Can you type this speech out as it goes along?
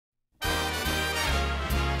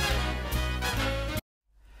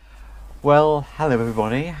Well, hello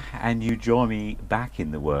everybody, and you join me back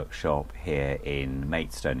in the workshop here in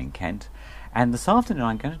Maidstone in Kent. And this afternoon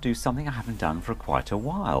I'm going to do something I haven't done for quite a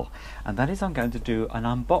while, and that is I'm going to do an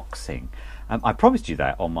unboxing. I promised you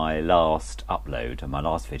that on my last upload, on my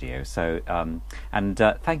last video. So,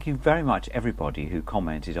 thank you very much everybody who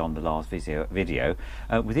commented on the last video.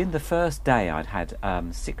 Within the first day I'd had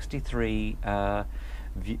 63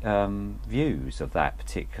 views of that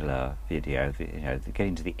particular video.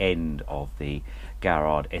 Getting to the end of the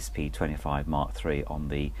Garrard SP25 Mark III on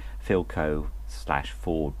the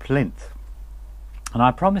Philco/Ford plinth. And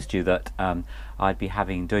I promised you that I'd be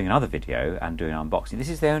doing another video and doing an unboxing. This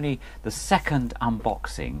is the second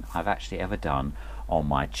unboxing I've actually ever done on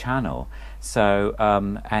my channel. So,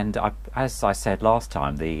 as I said last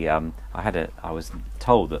time, I was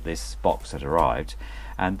told that this box had arrived,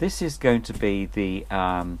 and this is going to be the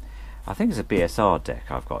I think it's a BSR deck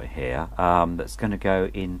I've got here that's going to go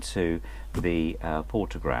into the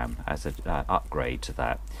Portagram as an upgrade to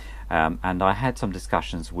that. And I had some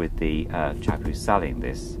discussions with the chap who's selling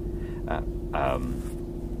this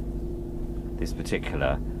this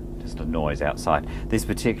particular, just a noise outside, this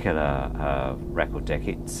particular record deck.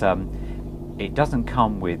 It doesn't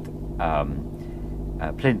come with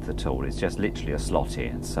plinth at all. It's just literally a slot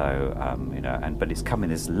in. So but it's come in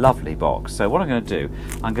this lovely box. So what I'm going to do,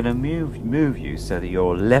 I'm going to move you so that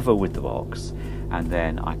you're level with the box, and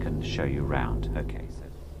then I can show you around. Okay.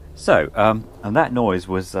 So, and that noise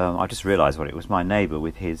was, I just realised what it was, my neighbour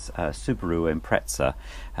with his Subaru Impreza,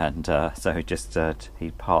 and so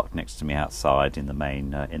he parked next to me outside in the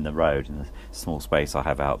main, in the road, in the small space I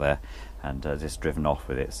have out there, and just driven off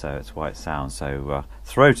with it, so it's why it sounds so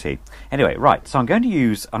throaty. Anyway, right, so I'm going to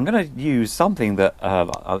use something that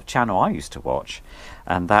a channel I used to watch,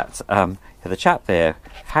 and that the chap there,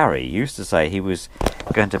 Harry, used to say he was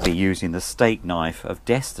going to be using the steak knife of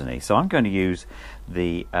destiny. So I'm going to use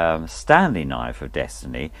the Stanley knife of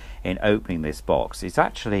destiny in opening this box. It's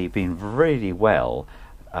actually been really well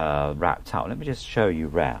wrapped up. Let me just show you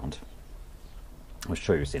round. I'm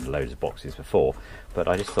sure you've seen loads of boxes before, but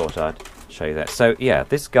I just thought I'd show you that. So yeah,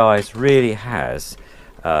 this guy's really has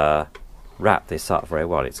wrapped this up very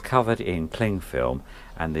well. It's covered in cling film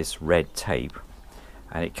and this red tape,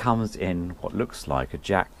 and it comes in what looks like a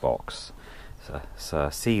jack box. It's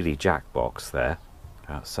a Sealy jack box there.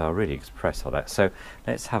 So I'm really impressed with that. So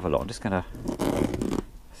let's have a look. I'm just going to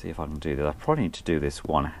see if I can do this. I probably need to do this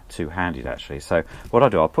two-handed actually. So what I'll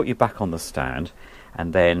do, I'll put you back on the stand,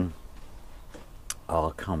 and then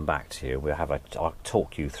I'll come back to you. I'll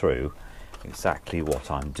talk you through exactly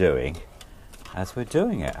what I'm doing as we're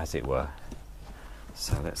doing it, as it were.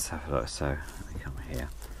 So let's have a look. So let me come here.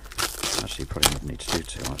 Actually, probably don't need to do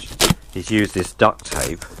too much. He's used this duct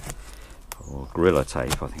tape, or Gorilla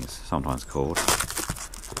tape, I think it's sometimes called.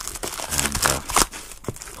 And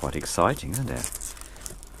quite exciting, isn't it?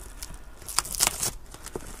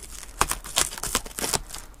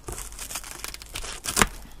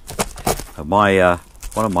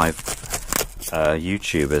 One of my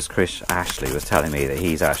YouTubers, Chris Ashley, was telling me that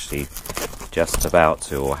he's actually just about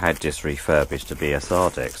to, or had just refurbished a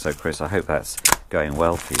BSR deck. So Chris, I hope that's going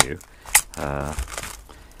well for you.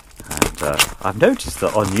 I've noticed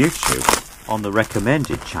that on YouTube, on the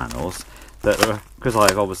recommended channels, that because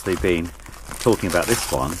I've obviously been talking about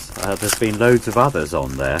this one, there's been loads of others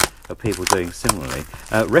on there of people doing similarly.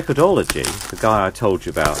 Recordology, the guy I told you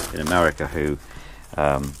about in America, who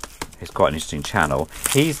is quite an interesting channel,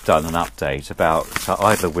 he's done an update about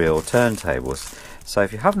idler wheel turntables. So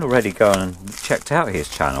if you haven't already gone and checked out his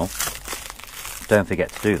channel, don't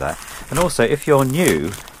forget to do that. And also, if you're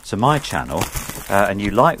new to my channel and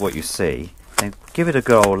you like what you see, then give it a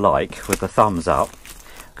good old like with a thumbs up,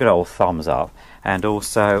 good old thumbs up, and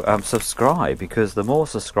also subscribe, because the more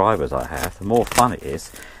subscribers I have, the more fun it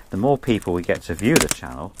is, the more people we get to view the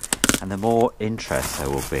channel, and the more interest there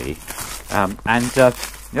will be.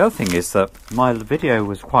 The other thing is that my video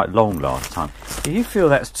was quite long last time. If you feel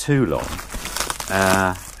that's too long,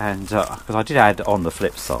 because I did add on the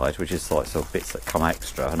flip side, which is like sort of bits that come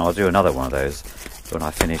extra, and I'll do another one of those when I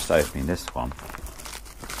finished opening this one,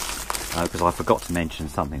 because I forgot to mention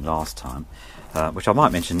something last time, which I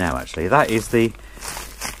might mention now actually. That is the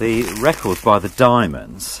records by the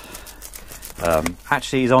Diamonds.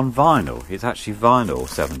 Actually is on vinyl. It's actually vinyl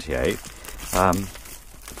 78,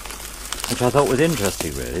 which I thought was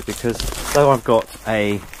interesting really, because though I've got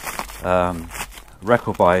a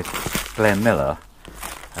record by Glenn Miller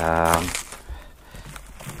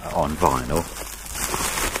on vinyl,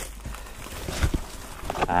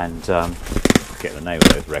 and I forget the name of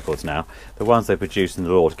those records now, the ones they produced in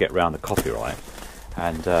the law to get around the copyright,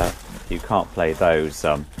 and you can't play those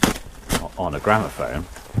on a gramophone,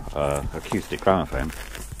 acoustic gramophone.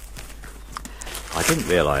 I didn't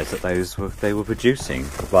realise that they were producing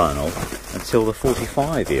vinyl until the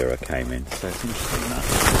 45 era came in. So it's interesting that.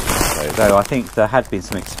 So, though I think there had been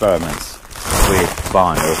some experiments with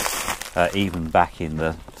vinyl even back in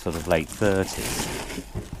the sort of late 30s.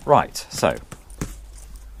 Right, so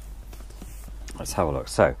let's have a look.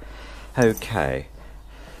 So, okay,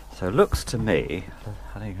 so it looks to me,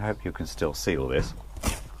 I hope you can still see all this.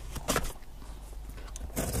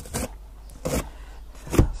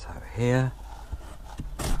 So here,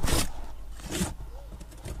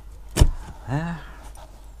 there,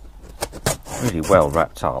 really well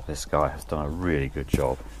wrapped up. This guy has done a really good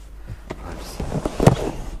job.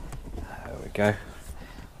 There we go.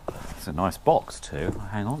 It's a nice box too. I'll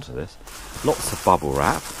hang on to this. Lots of bubble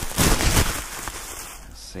wrap.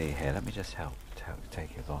 Let's see here. Let me just help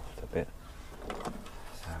take it off a bit.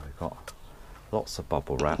 So we've got lots of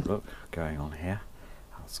bubble wrap. Look, going on here.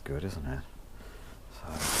 That's good, isn't it? So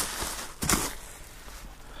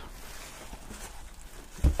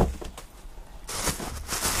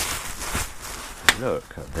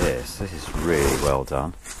look at this. This is really well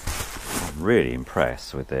done. I'm really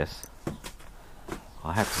impressed with this.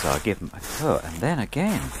 I have to say, I give them a look, and then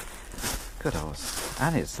again, good old,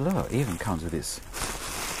 and it's, look, even comes with its,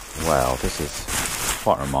 wow, this is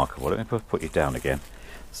quite remarkable. Let me put you down again,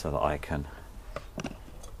 so that I can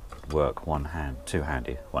work two-handed,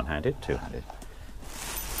 two-handed.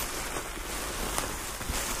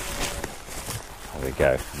 There we go,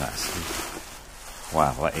 and that's,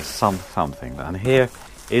 wow, that is something. And here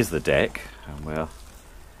is the deck, and we'll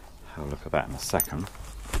have a look at that in a second.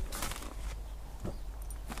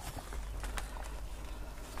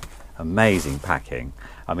 Amazing packing.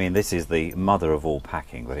 I mean, this is the mother of all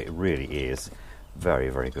packing, but it really is very,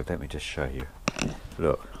 very good. Let me just show you.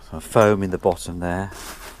 Look, some foam in the bottom there.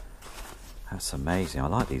 That's amazing. I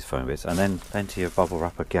like these foam bits. And then plenty of bubble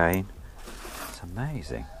wrap again. It's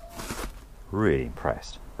amazing. Really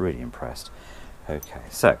impressed. Really impressed. Okay,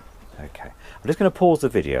 so, okay. I'm just going to pause the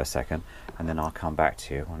video a second, and then I'll come back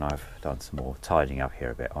to you when I've done some more tidying up here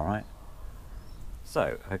a bit, alright?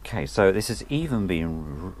 So, okay, so this has even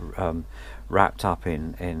been wrapped up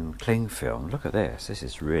in cling film. Look at this. This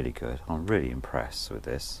is really good. I'm really impressed with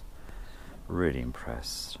this. Really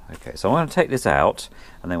impressed. Okay, so I'm going to take this out,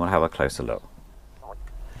 and then we'll have a closer look.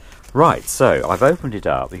 Right, so I've opened it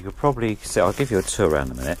up. You could probably see, I'll give you a tour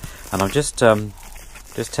around in a minute, and I'm just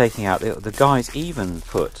taking out, the guys even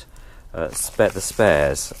put the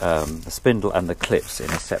spares, the spindle and the clips in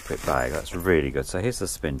a separate bag. That's really good. So here's the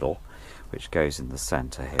spindle, which goes in the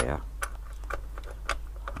centre here.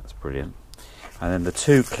 That's brilliant. And then the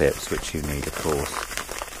two clips, which you need, of course,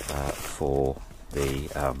 for the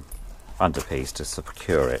underpiece to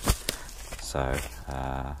secure it. So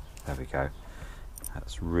there we go.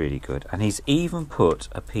 That's really good. And he's even put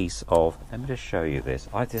a piece of, let me just show you this.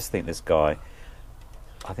 I just think this guy,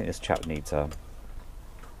 I think this chap needs a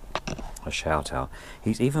shout out.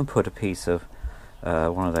 He's even put a piece of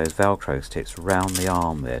one of those Velcro sticks round the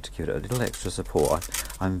arm there to give it a little extra support.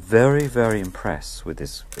 I'm very, very impressed with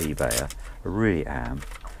this eBayer. I really am.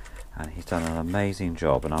 And he's done an amazing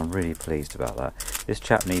job, and I'm really pleased about that. This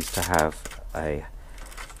chap needs to have a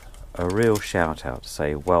real shout out to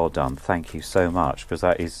say, well done, thank you so much, because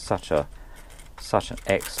that is such an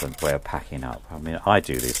excellent way of packing up. I mean, I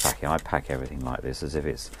do this packing. I pack everything like this as if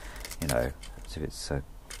it's, you know, as if it's.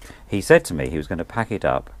 He said to me he was going to pack it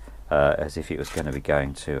up as if it was going to be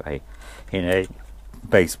going to a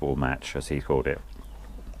baseball match, as he called it.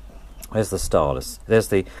 There's the stylus. There's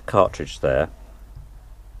the cartridge there,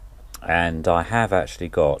 and I have actually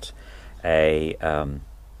got a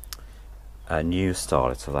new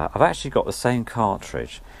stylus for that. I've actually got the same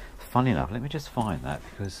cartridge. Funny enough, let me just find that,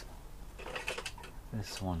 because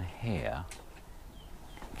this one here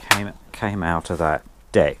came out of that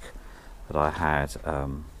deck that I had.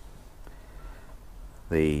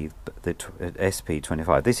 The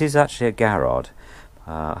SP25. This is actually a Garrard.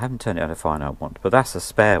 I haven't turned it on to find out what, but that's a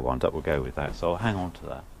spare one that will go with that, so I'll hang on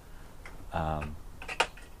to that.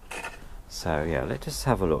 So yeah, let's just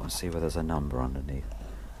have a look and see whether there's a number underneath.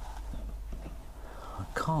 I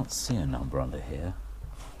can't see a number under here,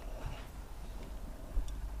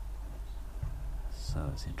 so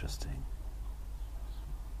it's interesting.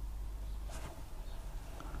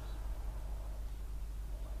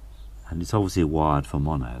 And it's obviously wired for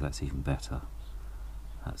mono. That's even better.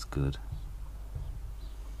 That's good.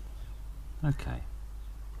 Okay,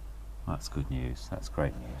 that's good news. That's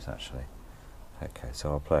great news, actually. Okay, so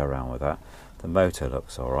I'll play around with that. The motor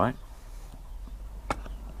looks all right.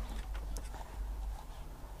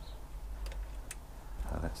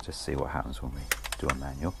 Let's Let's just see what happens when we do a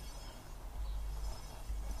manual.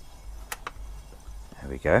 There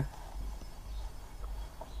we go.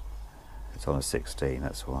 It's on a 16,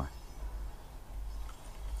 that's why.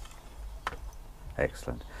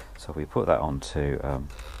 Excellent. So we put that onto and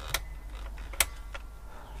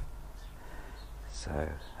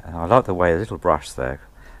I like the way a little brush there,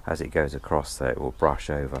 as it goes across there, it will brush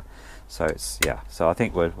over. So it's, yeah, so I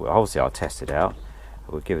think obviously I'll test it out.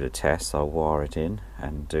 We'll give it a test. I'll wire it in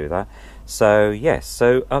and do that. So yes,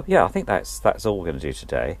 so yeah, I think that's all we're going to do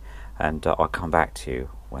today, and I'll come back to you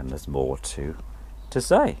when there's more to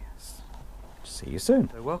say. See you soon.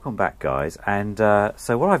 So welcome back, guys. And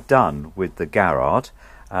so what I've done with the Garrard,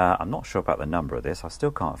 I'm not sure about the number of this. I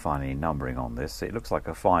still can't find any numbering on this. It looks like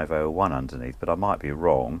a 501 underneath, but I might be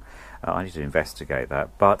wrong. I need to investigate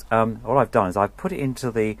that. But what I've done is I've put it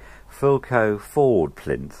into the Philco forward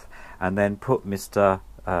plinth, and then put Mr.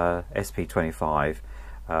 SP25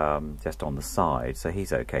 just on the side, so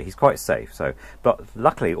he's okay. He's quite safe. So, but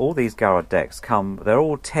luckily all these Garrard decks they're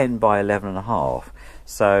all 10 by 11.5,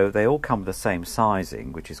 so they all come with the same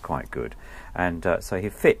sizing, which is quite good. And so he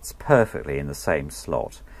fits perfectly in the same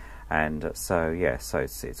slot. And so yeah, so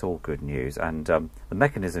it's all good news. And the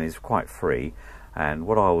mechanism is quite free. And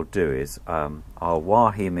what I will do is I'll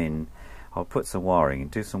wire him in. I'll put some wiring and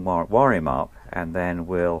do some wire him up, and then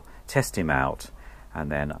we'll test him out, and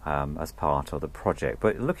then as part of the project.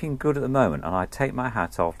 But looking good at the moment, and I take my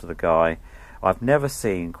hat off to the guy. I've never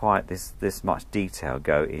seen quite this much detail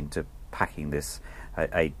go into packing this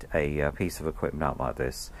a piece of equipment out like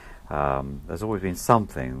this. There's always been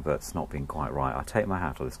something that's not been quite right. I take my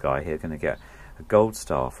hat off to this guy. He's going to get a gold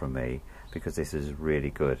star from me, because this is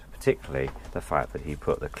really good, particularly the fact that he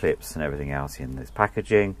put the clips and everything else in this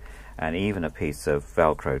packaging, and even a piece of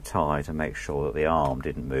Velcro tie to make sure that the arm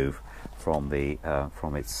didn't move from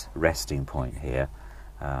its resting point here,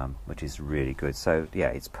 which is really good. So yeah,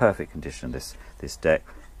 it's perfect condition, this deck,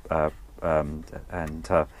 and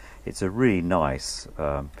it's a really nice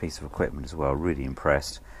piece of equipment as well. Really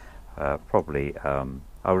impressed. Probably I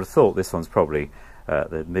would have thought this one's probably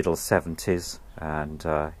the middle 70s, and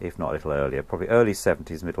if not a little earlier, probably early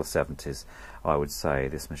 70s, middle 70s, I would say,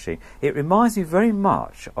 this machine. It reminds me very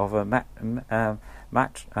much of a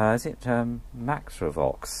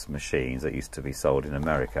Maxrovox machines that used to be sold in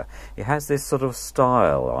America. It has this sort of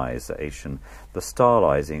stylization, the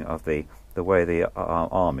stylizing of the way the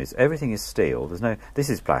arm is. Everything is steel. There's no.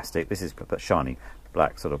 This is plastic. This is shiny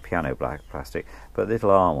black, sort of piano black plastic. But the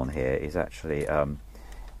little arm on here is actually,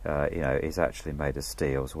 is actually made of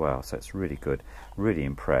steel as well. So it's really good. Really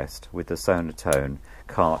impressed with the Sonotone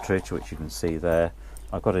cartridge, which you can see there.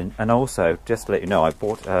 I've got and also, just to let you know, I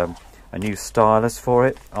bought a new stylus for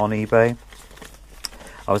it on eBay.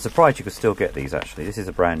 I was surprised you could still get these, actually. This is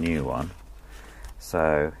a brand new one.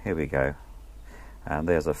 So here we go. And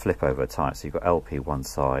there's a flip over type, so you've got LP one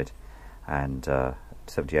side and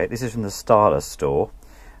 78. This is from the Stylus store.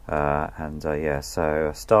 Yeah,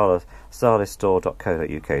 so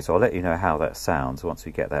stylustore.co.uk. So I'll let you know how that sounds once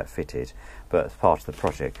we get that fitted, but it's part of the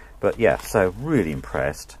project. But yeah, so really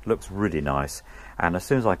impressed. Looks really nice. And as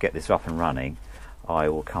soon as I get this up and running, I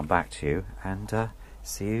will come back to you and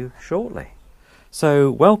see you shortly.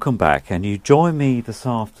 So welcome back, and you join me this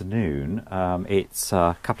afternoon. It's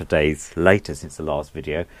a couple of days later since the last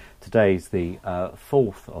video. Today's the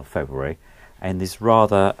 4th of February, and this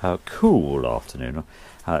rather cool afternoon.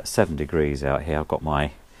 7 degrees out here. I've got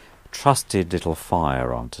my trusted little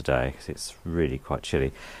fire on today because it's really quite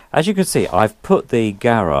chilly. As you can see, I've put the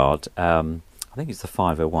Garrard, I think it's the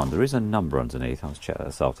 501. There is a number underneath. I was checking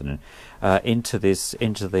that this afternoon. Into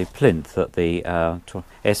the plinth that the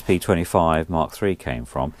SP25 Mark III came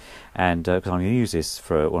from, and because I'm going to use this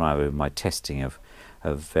for when I do my testing of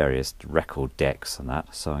various record decks and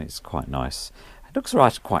that. So it's quite nice. It looks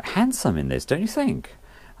quite handsome in this, don't you think?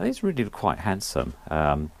 I think it's really quite handsome.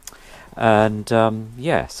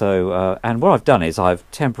 Yeah. So and what I've done is I've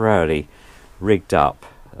temporarily rigged up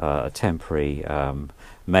a temporary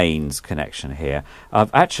mains connection here.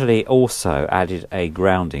 I've actually also added a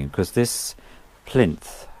grounding because this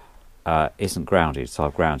plinth isn't grounded, so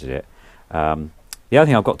I've grounded it. The other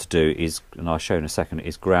thing I've got to do is, and I'll show in a second,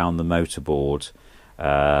 is ground the motorboard,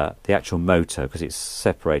 the actual motor, because it's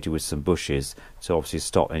separated with some bushes to obviously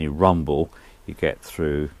stop any rumble you get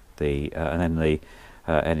through the and then the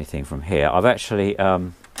anything from here. I've actually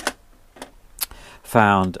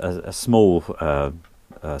found a small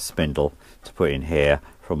spindle to put in here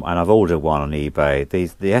from, and I've ordered one on eBay. The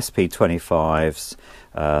SP25s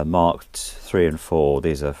Mark III and 4,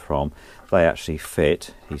 these are from, they actually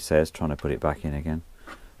fit, he says, trying to put it back in again.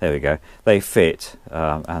 there we go, they fit,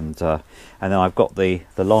 and then I've got the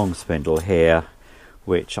long spindle here,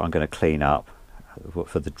 which I'm going to clean up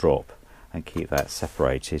for the drop and keep that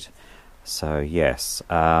separated. So yes,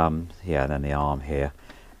 yeah, and then the arm here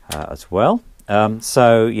as well.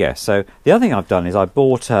 So yeah, so the other thing I've done is I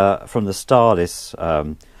bought from the stylus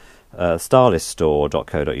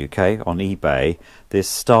styliststore.co.uk on eBay this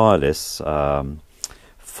stylus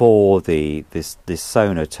for this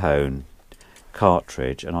Sonotone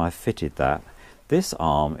cartridge, and I fitted that. This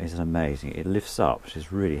arm is amazing, it lifts up, which is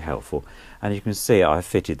really helpful, and you can see I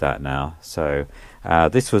fitted that now. So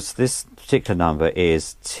this particular number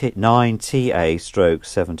is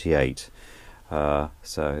 9TA/78. So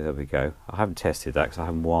there we go. I haven't tested that because I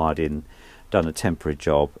haven't wired in, done a temporary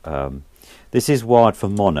job. This is wired for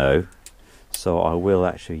mono, so I will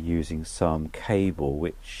actually using some cable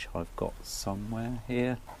which I've got somewhere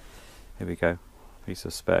here. Here we go, piece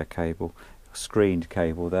of spare cable, screened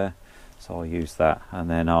cable there. So I'll use that, and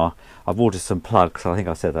then I've ordered some plugs. I think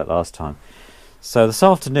I said that last time. So this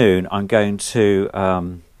afternoon I'm going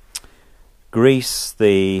to grease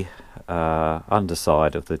the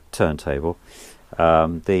underside of the turntable.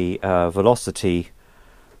 The velocity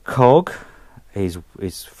cog is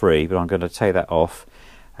free, but I'm going to take that off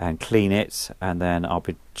and clean it, and then I'll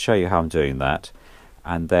show you how I'm doing that,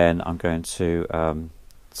 and then I'm going to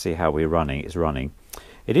see how we're running. It's running.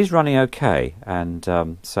 It is running okay, and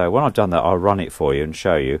so when I've done that I'll run it for you and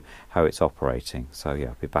show you how it's operating. So yeah,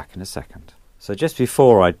 I'll be back in a second. So just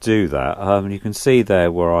before I do that, you can see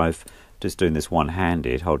there where I've just doing this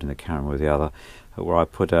one-handed, holding the camera with the other, where I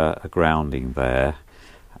put a grounding there,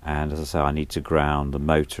 and as I say, I need to ground the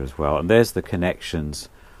motor as well. And there's the connections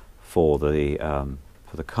for the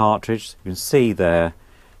cartridge. You can see there,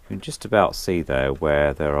 you can just about see there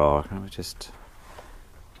where there are. Let me just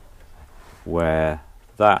where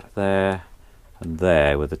that there and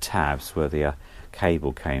there were the tabs where the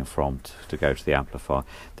cable came from to go to the amplifier.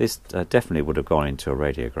 This definitely would have gone into a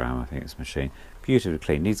radiogram, I think, this machine. Beautifully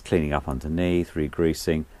clean, needs cleaning up underneath,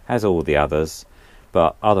 re-greasing, as all the others,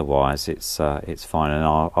 but otherwise it's fine. And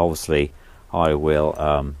obviously I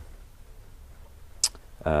will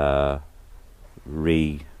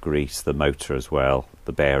re-grease the motor as well,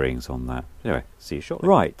 the bearings on that. Anyway, see you shortly.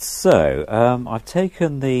 Right, so I've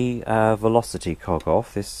taken the velocity cog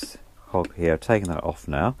off, this cog here, I've taken that off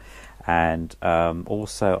now, and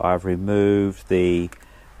also I've removed the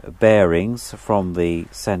bearings from the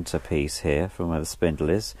centre piece here, from where the spindle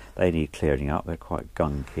is. They need clearing up, they're quite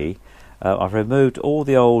gunky. I've removed all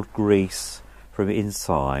the old grease from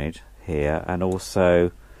inside here, and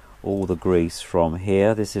also all the grease from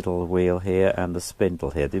here, this little wheel here, and the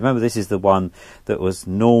spindle here. Remember, this is the one that was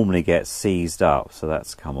normally gets seized up, so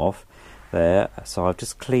that's come off there. So I've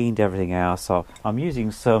just cleaned everything out. So I'm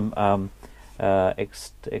using some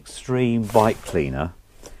extreme bike cleaner,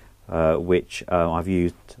 which I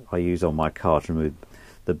use on my car to remove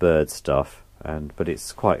the bird stuff, but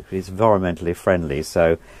it's environmentally friendly,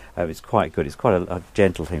 so it's quite good. It's quite a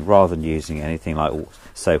gentle thing, rather than using anything like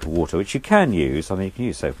soap and water, which you can use. I mean, you can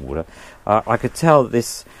use soap and water. I could tell that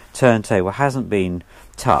this turntable hasn't been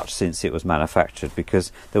touched since it was manufactured,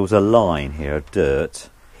 because there was a line here of dirt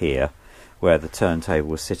here where the turntable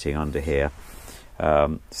was sitting under here.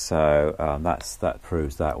 That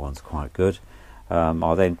proves that one's quite good.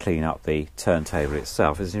 I'll then clean up the turntable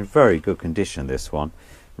itself. It's in very good condition, this one,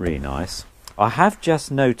 really nice. I have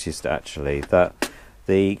just noticed actually that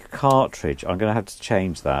the cartridge, I'm going to have to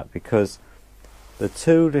change that, because the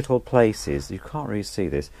two little places, you can't really see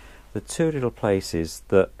this, the two little places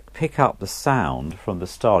that pick up the sound from the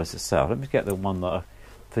stylus itself. Let me get the one that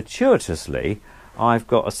fortuitously I've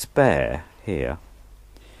got a spare here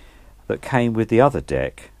that came with the other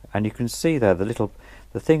deck, and you can see there the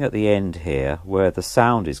thing at the end here where the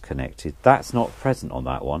sound is connected, that's not present on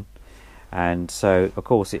that one, and so of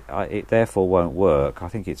course it therefore won't work. I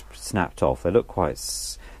think it's snapped off. They look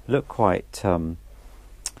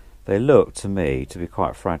to me to be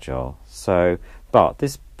quite fragile. So, but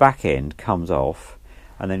this back end comes off,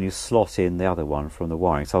 and then you slot in the other one from the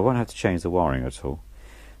wiring, so I won't have to change the wiring at all.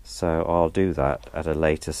 So I'll do that at a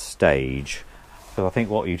later stage. So I think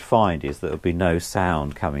what you'd find is that there would be no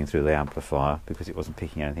sound coming through the amplifier, because it wasn't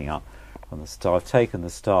picking anything up from the start. I've taken the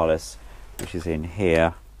stylus, which is in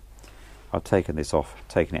here. I've taken this off,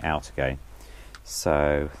 taken it out again.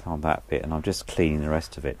 So on that bit, and I'm just cleaning the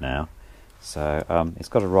rest of it now. So it's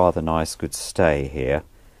got a rather nice, good stay here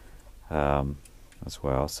as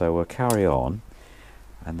well. So we'll carry on,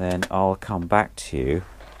 and then I'll come back to you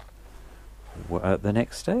at the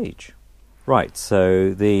next stage. Right,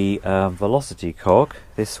 so the velocity cog,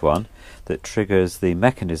 this one, that triggers the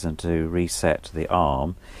mechanism to reset the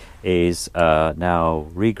arm, is now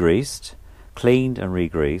re-greased, cleaned and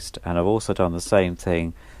re-greased, and I've also done the same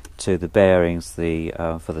thing to the bearings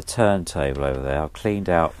for the turntable over there. I've cleaned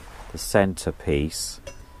out the centre piece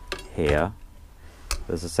here.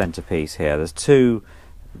 There's a centre piece here. There's two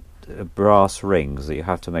brass rings that you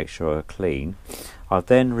have to make sure are clean. I've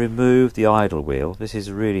then removed the idle wheel. This is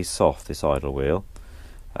really soft, this idle wheel,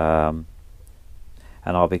 and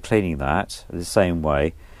I'll be cleaning that the same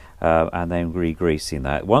way, and then re-greasing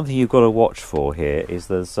that. One thing you've got to watch for here is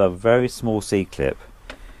there's a very small C-clip,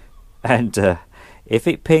 and if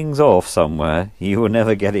it pings off somewhere, you will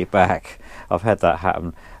never get it back. I've had that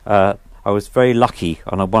happen. I was very lucky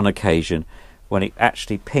on one occasion when it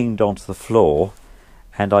actually pinged onto the floor,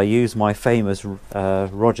 and I used my famous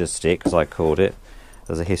Roger stick, as I called it.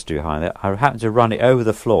 There's a history behind it. I happened to run it over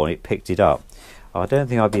the floor and it picked it up. I don't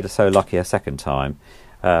think I'd be so lucky a second time.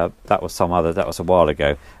 That was a while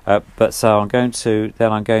ago. But so I'm going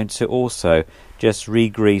to also just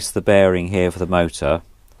re-grease the bearing here for the motor.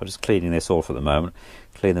 I'm just cleaning this off at the moment.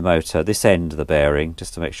 Clean the motor, this end of the bearing,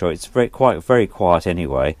 just to make sure it's very quiet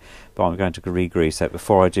anyway. But I'm going to re-grease it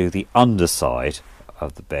before I do the underside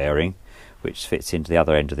of the bearing, which fits into the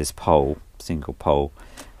other end of this pole, single pole,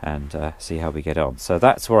 and see how we get on. So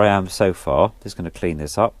that's where I am so far. Just going to clean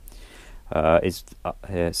this up. It's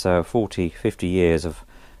so 50 years of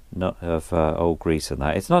old grease and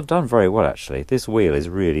that. It's not done very well actually. This wheel is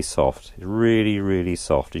really soft. It's really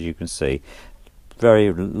soft, as you can see.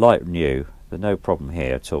 Very light new. There's no problem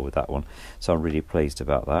here at all with that one. So I'm really pleased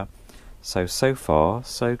about that. So far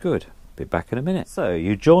so good. Be back in a minute. So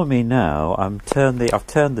you join me now. I've turned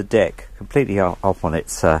the deck completely up on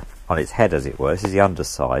its head, as it were. This is the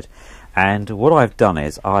underside, and what I've done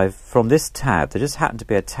is from this tab, there just happened to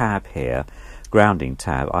be a tab here, grounding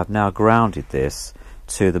tab. I've now grounded this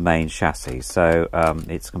to the main chassis, so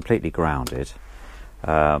it's completely grounded,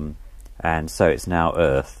 and so it's now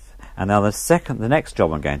earth. And now the next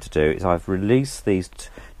job I'm going to do is I've released these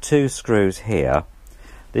two screws here.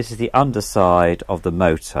 This is the underside of the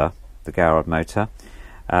motor, the Garrard motor,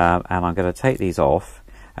 and I'm going to take these off,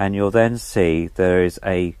 and you'll then see there is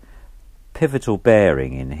a pivotal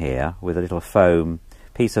bearing in here with a little foam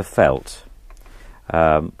piece of felt,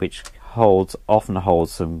 which often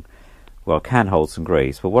holds some, well, can hold some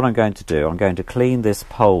grease. But what I'm going to do, I'm going to clean this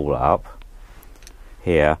pole up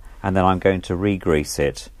here, and then I'm going to re-grease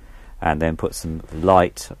it, and then put some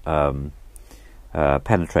light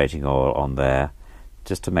penetrating oil on there,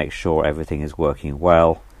 just to make sure everything is working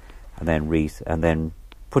well, and then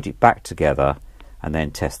put it back together, and then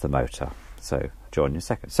test the motor. So join you in a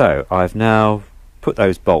second. So I've now put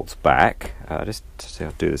those bolts back. Just see,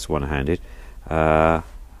 I'll do this one-handed,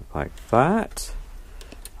 like that,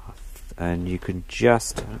 and you can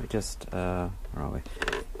just where are we?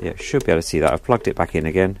 Yeah, should be able to see that. I've plugged it back in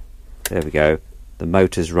again. There we go. The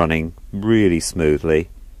motor's running really smoothly.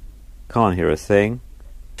 Can't hear a thing.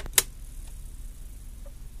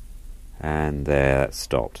 And there, that's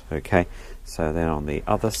stopped. Okay, so then on the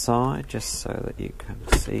other side, just so that you can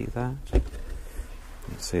see that. You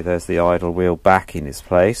see there's the idle wheel back in its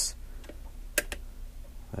place.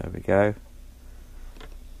 There we go.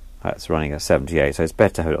 That's running at 78, so it's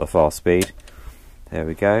better to hold it at a fast speed. There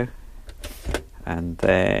we go. And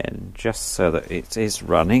then, just so that it is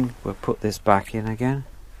running, we'll put this back in again.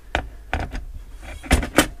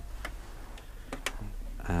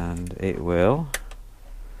 And it will.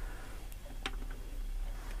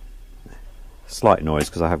 Slight noise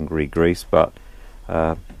because I haven't re-greased, but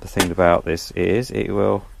the thing about this is it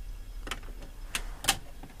will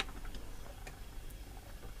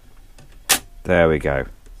there we go,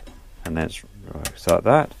 and then it's like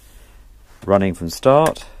that, running from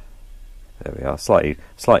start. There we are.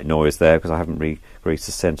 Slight noise there because I haven't re-greased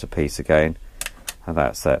the centre piece again, and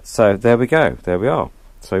that's that. So there we go. There we are.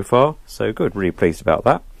 So far so good. Really pleased about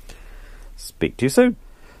that. Speak to you soon.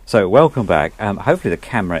 So welcome back. Hopefully the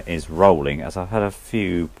camera is rolling, as I've had a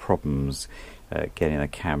few problems getting the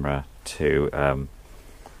camera to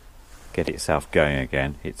get itself going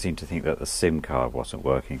again. It seemed to think that the SIM card wasn't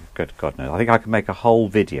working. Good God knows. I think I can make a whole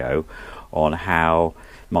video on how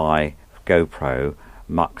my GoPro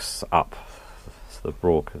mucks up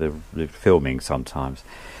the filming sometimes.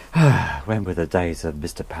 When were the days of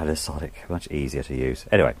Mr. Panasonic? Much easier to use.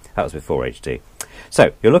 Anyway, that was before HD.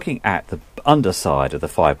 So you're looking at the underside of the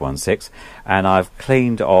 516, and I've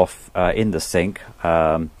cleaned off in the sink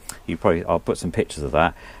I'll put some pictures of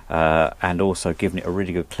that, and also giving it a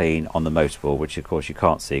really good clean on the motorboard, which of course you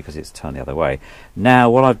can't see because it's turned the other way. Now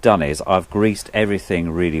what I've done is I've greased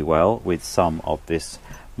everything really well with some of this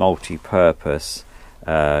multi-purpose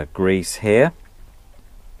grease here.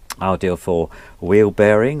 Ideal for wheel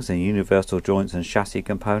bearings and universal joints and chassis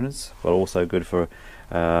components, but also good for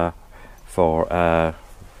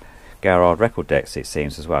Garrard record decks, it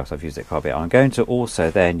seems, as well, because I've used it quite a bit. I'm going to also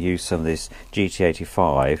then use some of this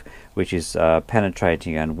GT85, which is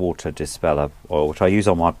penetrating and water dispeller oil, which I use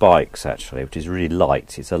on my bikes actually, which is really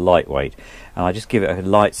light. It's a lightweight, and I just give it a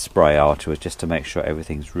light spray afterwards just to make sure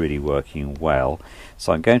everything's really working well.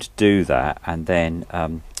 So I'm going to do that, and then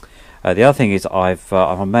the other thing is I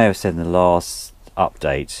may have said in the last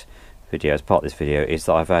update video, as part of this video, is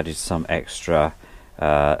that I've added some extra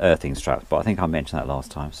earthing straps, but I think I mentioned that last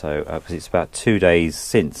time. So because it's about 2 days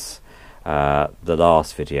since the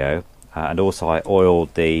last video, and also I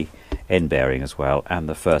oiled the end bearing as well and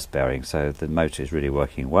the first bearing, so the motor is really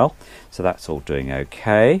working well. So that's all doing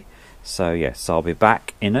okay. So yes, I'll be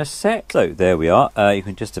back in a sec. So there we are. You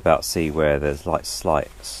can just about see where there's like slight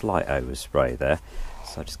overspray there.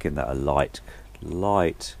 So I'll just give that a light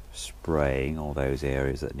spraying all those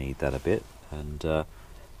areas that need that a bit, and so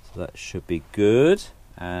that should be good.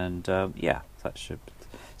 And yeah, that should.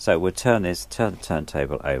 So we'll turn the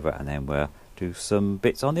turntable over, and then we'll do some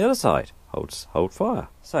bits on the other side. Hold fire.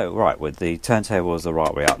 So right, with the turntable is the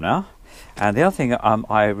right way up now. And the other thing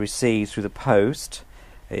I received through the post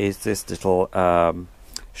is this little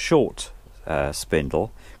short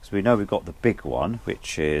spindle, because we know we've got the big one,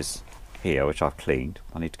 which is here, which I've cleaned.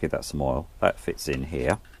 I need to give that some oil. That fits in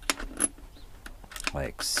here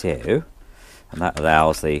like so, and that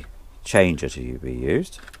allows the changer to be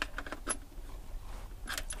used,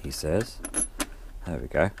 he says. There we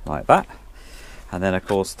go, like that. And then of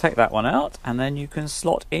course take that one out, and then you can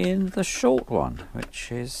slot in the short one,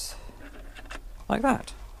 which is like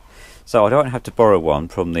that. So I don't have to borrow one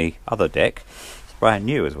from the other deck. It's brand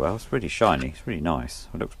new as well. It's really shiny, it's really nice.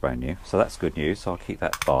 It looks brand new, so that's good news. So I'll keep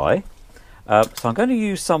that by. So I'm going to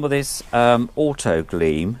use some of this Auto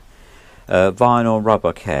Gleam vinyl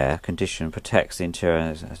rubber care condition protects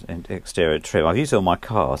interior and exterior trim. I've used it on my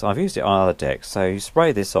cars. I've used it on other decks. So you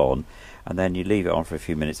spray this on, and then you leave it on for a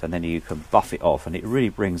few minutes, and then you can buff it off, and it really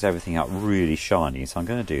brings everything out really shiny. So I'm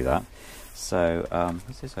going to do that. So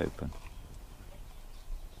is this open?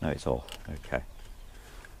 No, it's off. Okay.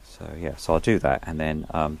 So yeah, so I'll do that, and then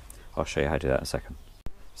I'll show you how to do that in a second.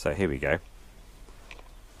 So here we go.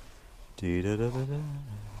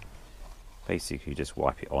 Basically just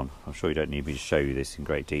wipe it on. I'm sure you don't need me to show you this in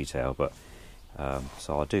great detail, but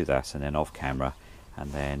so I'll do that, and then off camera,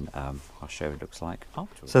 and then I'll show you what it looks like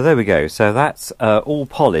afterwards. So there we go. So that's all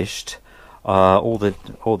polished. All the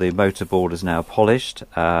motorboard is now polished,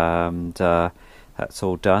 and that's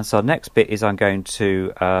all done. So the next bit is I'm going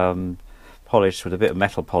to polish with a bit of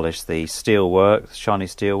metal polish the steel work, shiny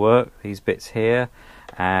steel work, these bits here.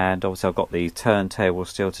 And obviously I've got the turntable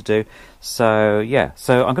still to do. So yeah,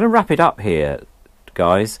 so I'm going to wrap it up here,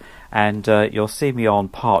 guys, and you'll see me on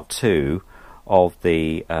part 2 of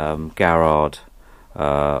the Garrard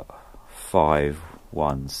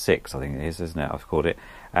 516, I think it is, isn't it? I've called it.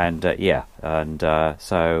 And yeah, and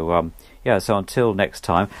so until next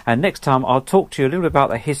time. And next time I'll talk to you a little bit about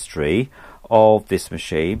the history of this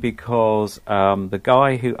machine, because the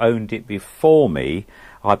guy who owned it before me,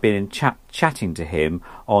 I've been chatting to him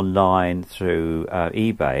online through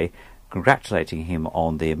eBay, congratulating him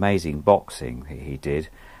on the amazing boxing he did,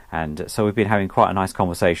 and so we've been having quite a nice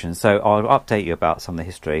conversation. So I'll update you about some of the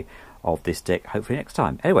history of this deck hopefully next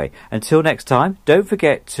time. Anyway, until next time, don't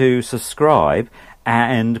forget to subscribe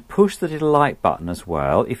and push the little like button as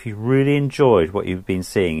well if you really enjoyed what you've been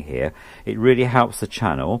seeing here. It really helps the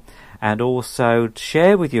channel. And also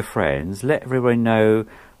share with your friends, let everyone know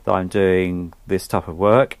that I'm doing this type of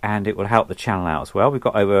work, and it will help the channel out as well. We've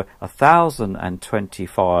got over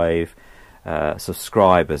 1,025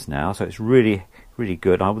 subscribers now, so it's really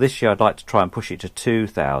good. This year I'd like to try and push it to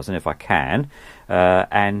 2,000 if I can.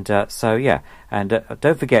 So yeah, and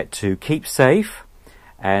don't forget to keep safe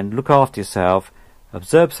and look after yourself,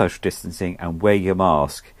 observe social distancing, and wear your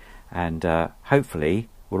mask, and hopefully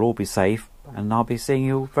we'll all be safe, and I'll be seeing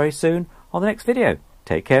you very soon on the next video.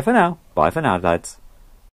 Take care for now. Bye for now, lads.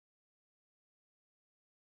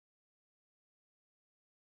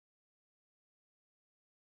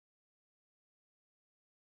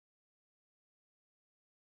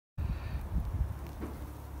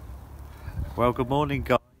 Well, good morning,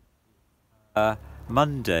 guys.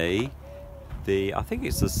 Monday, I think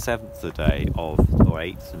it's the 7th day of, or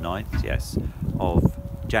 8th, 9th, yes, of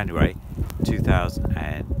January.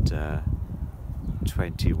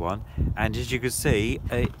 2021, and as you can see,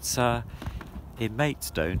 it's in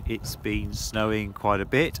Maidstone it's been snowing quite a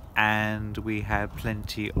bit, and we have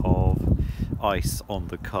plenty of ice on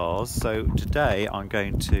the cars. So today I'm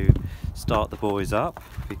going to start the boys up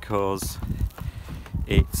because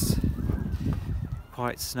it's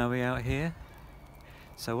quite snowy out here.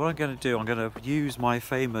 So what I'm going to do, I'm going to use my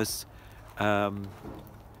famous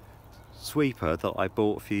sweeper that I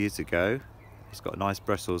bought a few years ago. It's got nice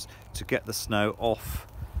bristles to get the snow off,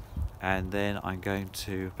 and then I'm going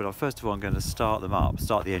to, but first of all I'm going to start them up,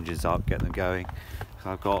 start the engines up, get them going.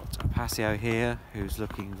 So I've got a Passio here who's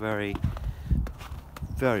looking very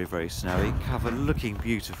snowy, covered, looking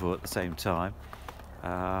beautiful at the same time,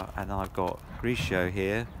 and I've got Grigio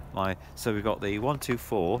here, so we've got the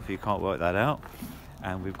 124 if you can't work that out,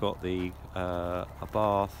 and we've got the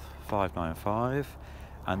Abarth 595,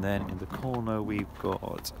 and then in the corner we've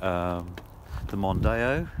got the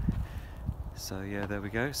Mondeo. So yeah, there we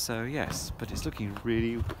go. So yes, but it's looking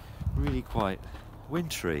really quite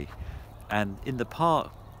wintry. And in the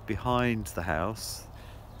park behind the house,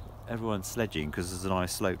 everyone's sledging because there's a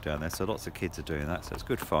nice slope down there, so lots of kids are doing that, so it's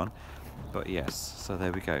good fun. But yes, so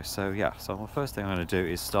there we go. So yeah, so the first thing I'm going to do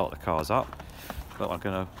is start the cars up, but I'm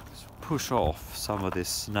going to push off some of this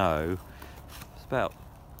snow. It's about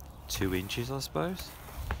 2 inches, I suppose,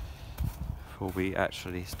 before we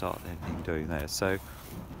actually start anything doing there. So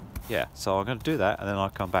yeah, so I'm going to do that and then I'll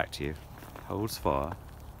come back to you. Holds fire.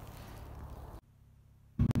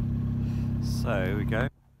 So here we go.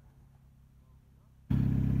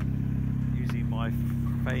 Using my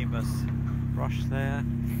famous brush there,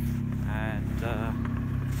 and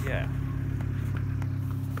yeah,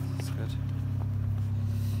 that's good.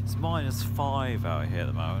 It's -5 out here at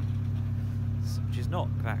the moment, which is not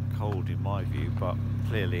that cold in my view, but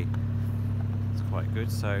clearly it's quite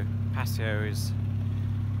good. So Passio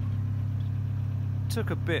took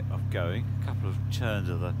a bit of going, a couple of turns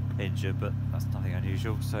of the engine, but that's nothing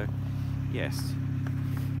unusual. So yes,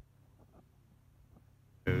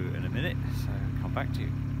 in a minute, so I'll come back to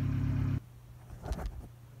you.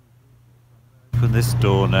 Open this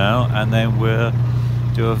door now, and then we'll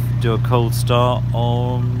do a cold start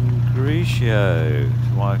on Grigio.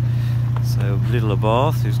 So little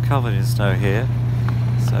Abarth, who's covered in snow here.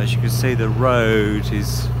 So as you can see, the road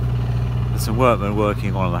is, there's some workmen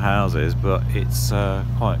working on the houses, but it's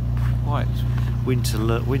quite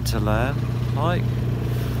winterland like.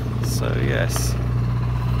 So yes,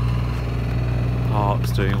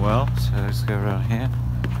 park's doing well. So let's go around here.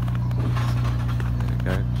 There we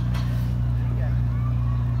go.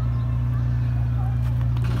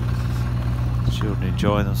 Children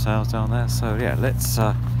enjoying themselves down there. So yeah, let's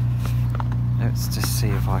just see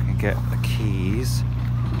if I can get the keys,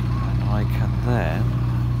 and I can then.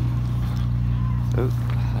 Oh,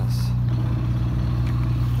 that's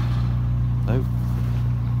nope.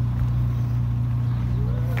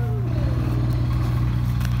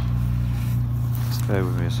 Just bear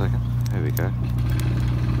with me a second. Here we go.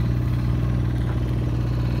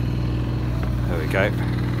 There we go.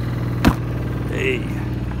 Hey.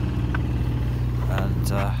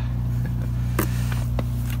 And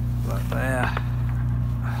right there.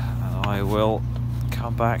 And I will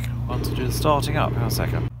come back once to do the starting up. Hang on a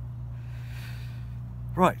second.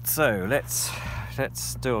 Right, so let's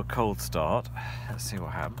do a cold start. Let's see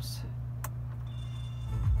what happens.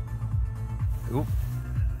 Oop.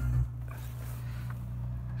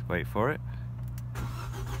 Let's wait for it.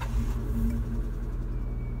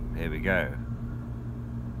 Here we go.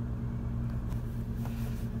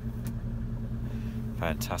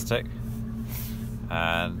 Fantastic.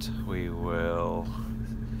 And we will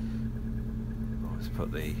let's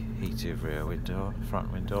put the heated rear window on,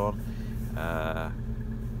 front window on.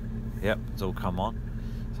 Yep, it's all come on,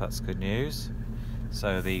 so that's good news.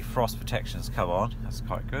 So the frost protection's come on, that's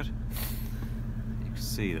quite good. You can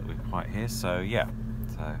see that we're quite here, so yeah.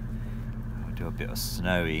 So I'll do a bit of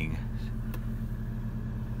snowing.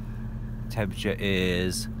 Temperature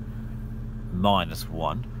is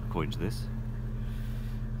 -1 according to this.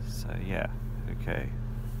 So yeah, okay.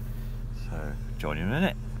 So join you in a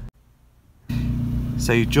minute.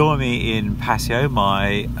 So you join me in Passio,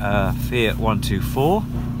 my Fiat 124,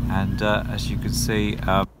 and as you can see,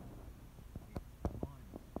 the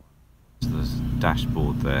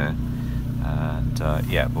dashboard there, and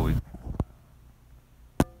yeah, but we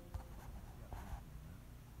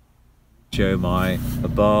show my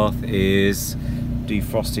Abarth is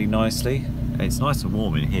defrosting nicely. It's nice and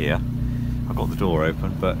warm in here. I've got the door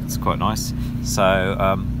open, but it's quite nice. So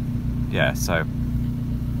yeah, so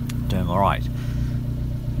doing all right.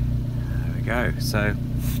 There we go. So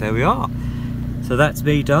there we are. So that's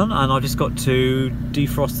me done, and I've just got to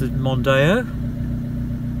defrost the Mondeo,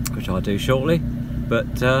 which I'll do shortly.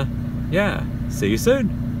 But yeah, see you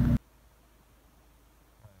soon.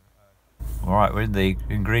 Alright, we're in the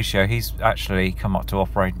Ingressio. He's actually come up to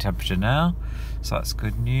operating temperature now, so that's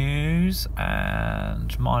good news.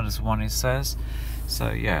 And -1 it says.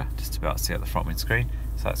 So yeah, just about to see at the front windscreen.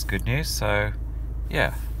 So that's good news. So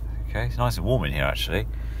yeah, okay, it's nice and warm in here actually.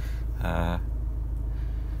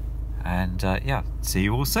 And yeah, see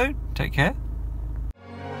you all soon. Take care.